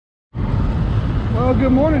Well,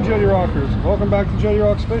 good morning, Jettie Rockers. Welcome back to Jettie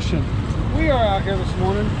Rocks Fishing. We are out here this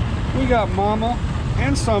morning. We got Mama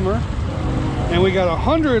and Summer, and we got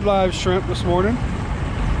 100 live shrimp this morning.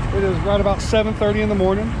 It is right about 7:30 in the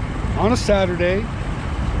morning on a Saturday.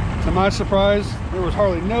 To my surprise, there was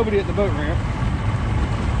hardly nobody at the boat ramp.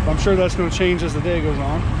 I'm sure that's going to change as the day goes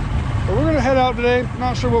on. But we're going to head out today.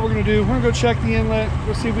 Not sure what we're going to do. We're going to go check the inlet.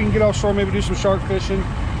 We'll see if we can get offshore, maybe do some shark fishing,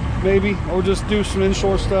 maybe, or just do some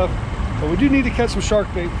inshore stuff. But we do need to catch some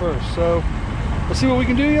shark bait first. So let's see what we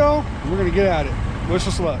can do, y'all. We're going to get at it. Wish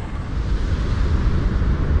us luck.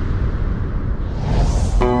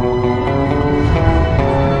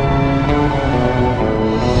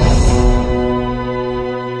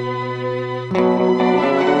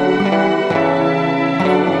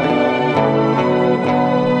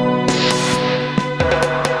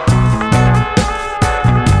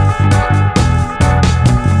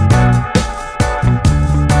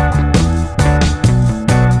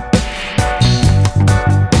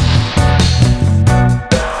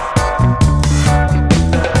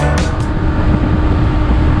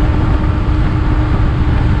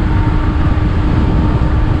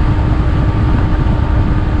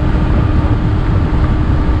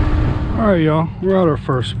 Alright, y'all, we're at our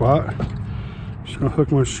first spot. Just gonna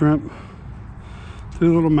hook my shrimp through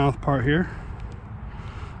the little mouth part here.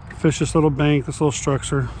 Fish this little bank, this little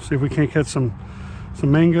structure. See if we can't catch some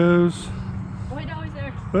mangoes. Wait, no, he's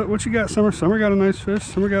there. What you got, Summer? Summer got a nice fish.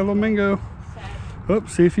 Summer got a little mango. Oh,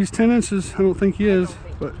 see if he's 10 inches. I don't think he is.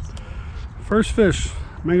 But first fish,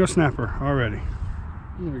 mango snapper already.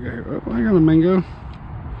 What do we got here? Oh, I got a mango.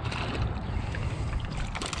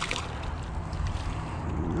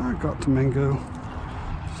 Got the mango.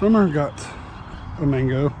 Summer got a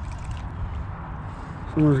mango.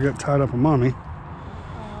 Summer's got tied up a mommy.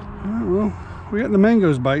 Well, we got the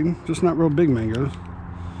mangoes biting, just not real big mangoes.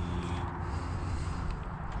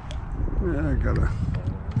 Yeah, I gotta.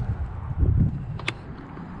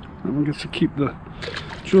 Someone gets to keep the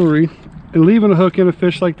jewelry. And leaving a hook in a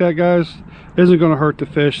fish like that, guys, isn't going to hurt the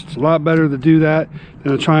fish. It's a lot better to do that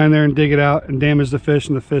than to try in there and dig it out and damage the fish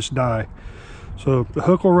and the fish die. So the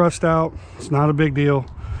hook will rust out. It's not a big deal.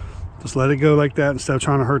 Just let it go like that instead of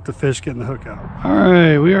trying to hurt the fish getting the hook out. All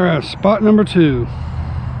right, we are at spot number 2.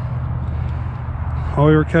 All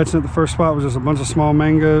we were catching at the first spot was just a bunch of small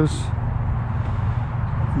mangoes.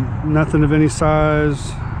 Nothing of any size.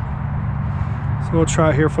 So we'll try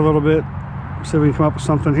it here for a little bit. See if we can come up with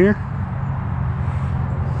something here.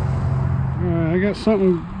 All right, I got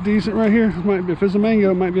something decent right here. It might be, if it's a mango,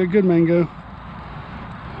 it might be a good mango.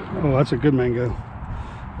 Oh, that's a good mango.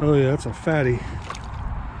 Oh yeah, that's a fatty.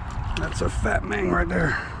 That's a fat mang right there.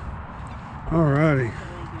 Alrighty.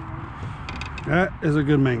 That is a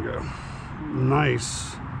good mango.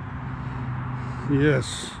 Nice.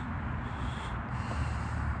 Yes.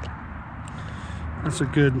 That's a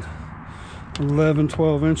good 11,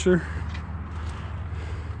 12 incher.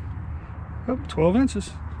 Oh, 12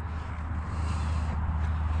 inches.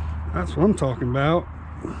 That's what I'm talking about.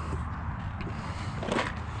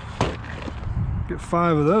 Get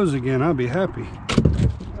 5 of those again, I'll be happy.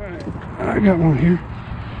 All right, I got one here.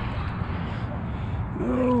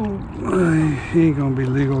 Oh, he ain't gonna be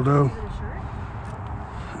legal though.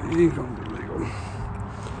 He ain't gonna be legal.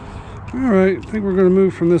 All right, I think we're gonna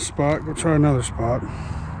move from this spot, go try another spot.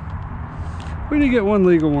 We did get one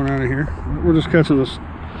legal one out of here. We're just catching this,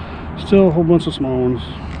 still a whole bunch of small ones.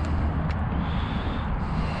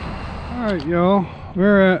 All right, y'all,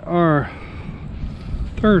 we're at our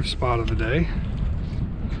 3rd spot of the day.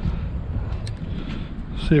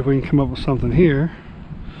 See if we can come up with something here.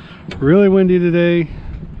 Really windy today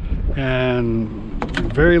and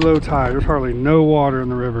very low tide. There's hardly no water in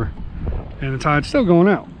the river and the tide's still going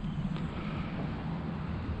out.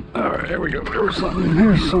 All right, here we go. There's something.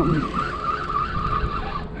 Here's something.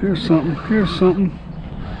 Here's something. Here's something.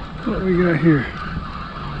 What we got here?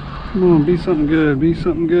 Come on, be something good. Be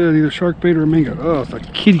something good. Either shark bait or a mango. Oh, it's a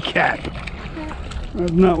kitty cat.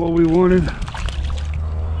 That's not what we wanted.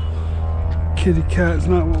 Kitty cat is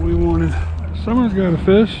not what we wanted. Summer's got a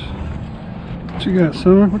fish. What you got,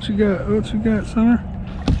 Summer? What you got? What you got, Summer?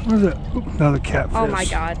 Where's that? Oop, another catfish. Oh my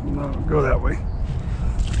God. No, go that way.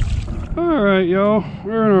 All right, y'all.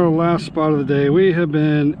 We're in our last spot of the day. We have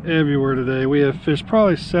been everywhere today. We have fished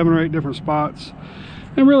probably 7 or 8 different spots.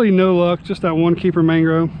 And really no luck, just that one keeper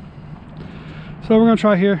mangrove. So we're gonna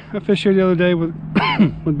try here. I fished here the other day with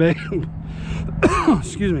with Babe.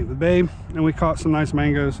 Excuse me, with Babe, and we caught some nice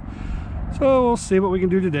mangoes. So we'll see what we can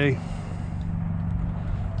do today.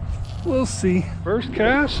 We'll see. First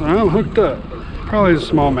cast, I'm hooked up. Probably a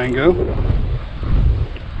small mango.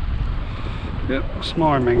 Yep, a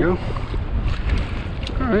smaller mango.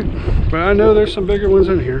 right, but I know there's some bigger ones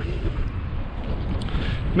in here.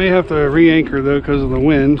 May have to re-anchor though because of the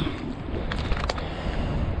wind.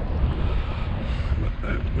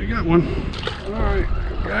 But we got one. All right,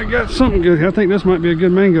 I got something good. I think this might be a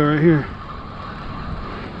good mango right here.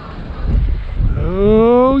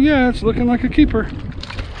 Oh yeah, it's looking like a keeper.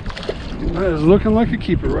 That is looking like a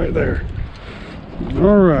keeper right there.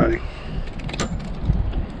 All right.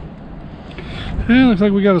 Yeah, looks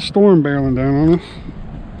like we got a storm barreling down on us.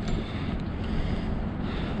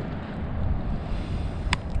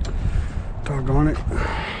 Doggone it.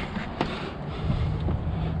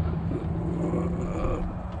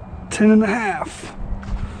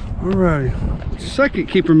 10.5. All right. Second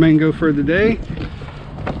keeper mango for the day.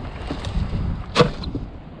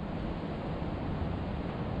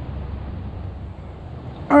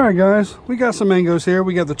 Alright guys, we got some mangoes here.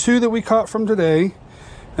 We got the 2 that we caught from today,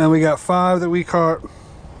 and we got 5 that we caught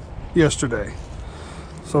yesterday.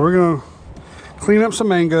 So we're gonna clean up some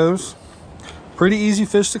mangoes. Pretty easy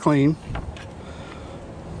fish to clean.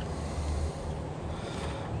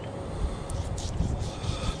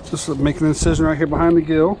 Just making an incision right here behind the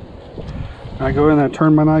gill. And I go in and I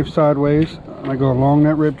turn my knife sideways, and I go along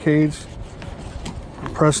that rib cage,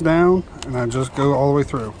 press down, and I just go all the way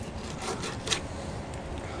through.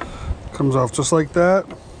 Comes off just like that.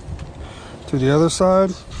 To the other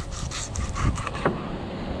side,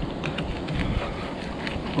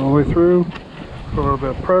 all the way through. Put a little bit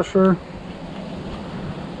of pressure,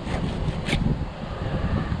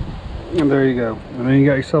 and there you go. And then you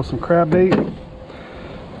got yourself some crab bait.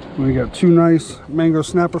 And we got 2 nice mango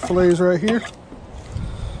snapper fillets right here,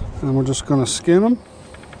 and we're just going to skin them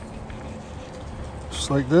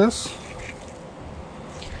just like this.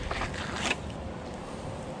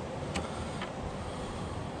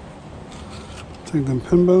 Take them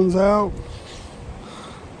pin bones out,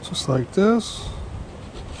 just like this.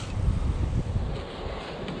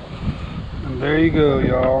 And there you go,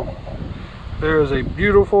 y'all. There is a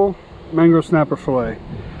beautiful mango snapper fillet.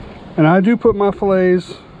 And I do put my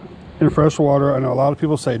fillets in fresh water. I know a lot of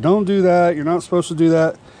people say, don't do that. You're not supposed to do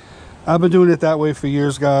that. I've been doing it that way for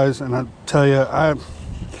years, guys. And I tell you, I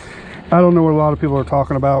don't know what a lot of people are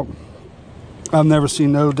talking about. I've never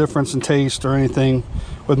seen no difference in taste or anything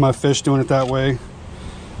with my fish doing it that way.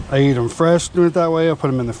 I eat them fresh doing it that way. I put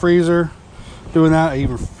them in the freezer doing that. I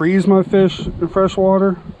even freeze my fish in fresh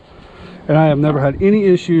water. And I have never had any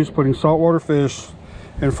issues putting saltwater fish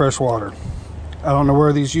in fresh water. I don't know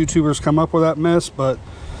where these YouTubers come up with that mess, but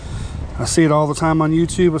I see it all the time on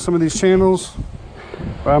YouTube with some of these channels.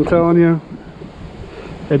 But I'm telling you,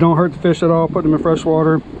 it don't hurt the fish at all putting them in fresh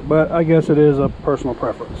water, but I guess it is a personal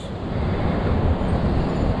preference.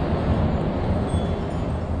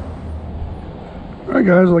 Alright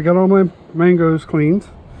guys, I got all my mangoes cleaned.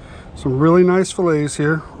 Some really nice fillets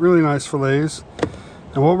here, really nice fillets.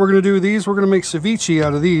 And what we're going to do with these, we're going to make ceviche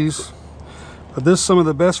out of these. But this is some of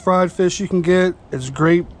the best fried fish you can get. It's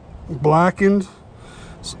great blackened,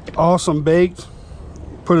 it's awesome baked.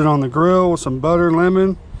 Put it on the grill with some butter and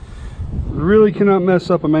lemon. Really cannot mess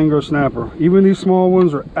up a mango snapper. Even these small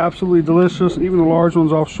ones are absolutely delicious. Even the large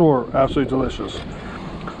ones offshore are absolutely delicious.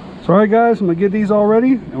 So alright guys, I'm going to get these all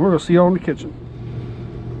ready, and we're going to see y'all in the kitchen.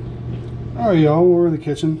 Alright y'all, we're in the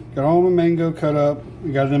kitchen. Got all my mango cut up.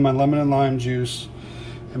 We got it in my lemon and lime juice.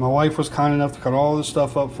 And my wife was kind enough to cut all this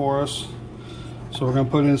stuff up for us. So we're going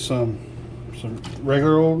to put in some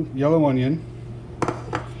regular old yellow onion.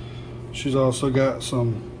 She's also got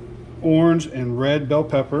some orange and red bell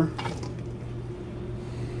pepper.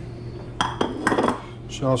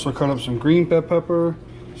 She also cut up some green bell pepper,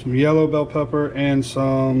 some yellow bell pepper, and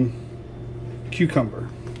some cucumber.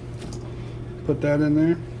 Put that in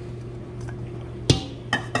there.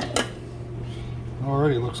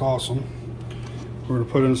 Already looks awesome. We're going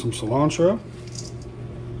to put in some cilantro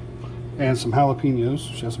and some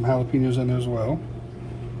jalapenos. She has some jalapenos in there as well.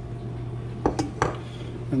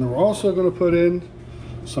 And then we're also going to put in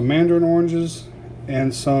some mandarin oranges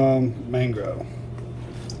and some mangrove.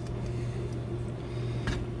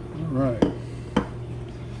 Alright.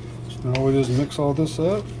 So now all we do is mix all this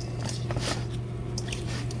up.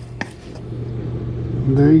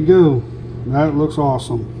 And there you go. That looks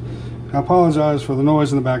awesome. I apologize for the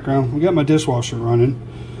noise in the background. We got my dishwasher running.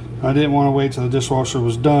 I didn't want to wait till the dishwasher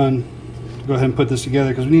was done to go ahead and put this together,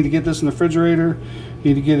 because we need to get this in the refrigerator.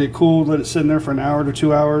 Need to get it cooled, let it sit in there for an hour to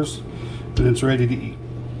 2 hours, and it's ready to eat.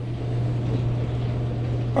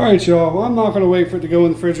 Alright y'all, well, I'm not going to wait for it to go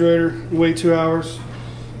in the refrigerator and wait 2 hours.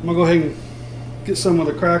 I'm going to go ahead and get some with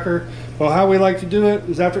a cracker. Well, how we like to do it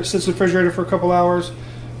is after it sits in the refrigerator for a couple hours,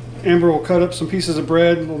 Amber will cut up some pieces of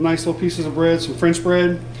bread, nice little pieces of bread, some French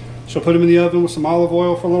bread. She'll put them in the oven with some olive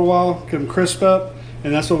oil for a little while, get them crisp up,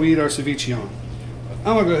 and that's what we eat our ceviche on.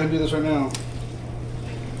 I'm gonna go ahead and do this right now.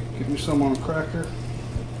 Get me some on a cracker.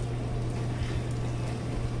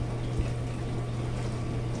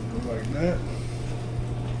 Like that.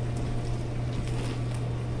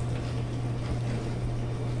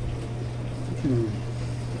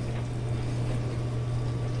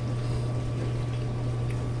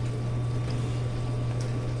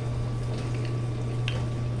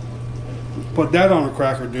 Put that on a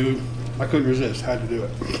cracker, dude. I couldn't resist. Had to do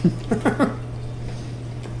it.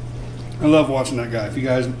 I love watching that guy. If you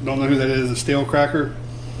guys don't know who that is, a stale cracker,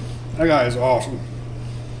 that guy is awesome.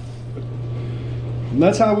 And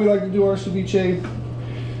that's how we like to do our ceviche.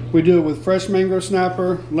 We do it with fresh mangrove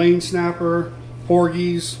snapper, lane snapper,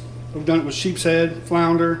 porgies. We've done it with sheep's head,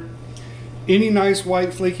 flounder. Any nice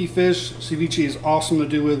white flaky fish, ceviche is awesome to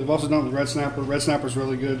do with. We've also done it with red snapper. Red snapper is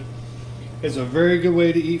really good. It's a very good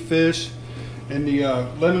way to eat fish. And the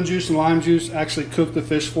lemon juice and lime juice actually cook the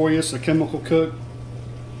fish for you. It's a chemical cook.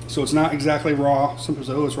 So it's not exactly raw. Some people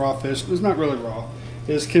say, oh, it's raw fish. It's not really raw.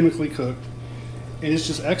 It is chemically cooked. And it's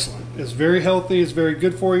just excellent. It's very healthy. It's very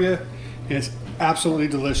good for you. And it's absolutely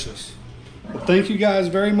delicious. Well, thank you guys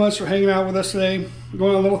very much for hanging out with us today. We're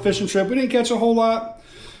going on a little fishing trip. We didn't catch a whole lot.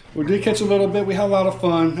 We did catch a little bit. We had a lot of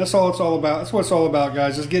fun. That's all it's all about. That's what it's all about,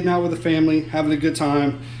 guys. Just getting out with the family, having a good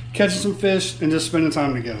time, catching some fish, and just spending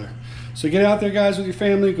time together. So get out there, guys, with your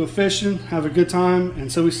family. Go fishing. Have a good time.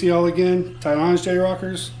 Until we see y'all again, tight lines, Jettie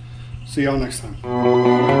Rockers. See y'all next time.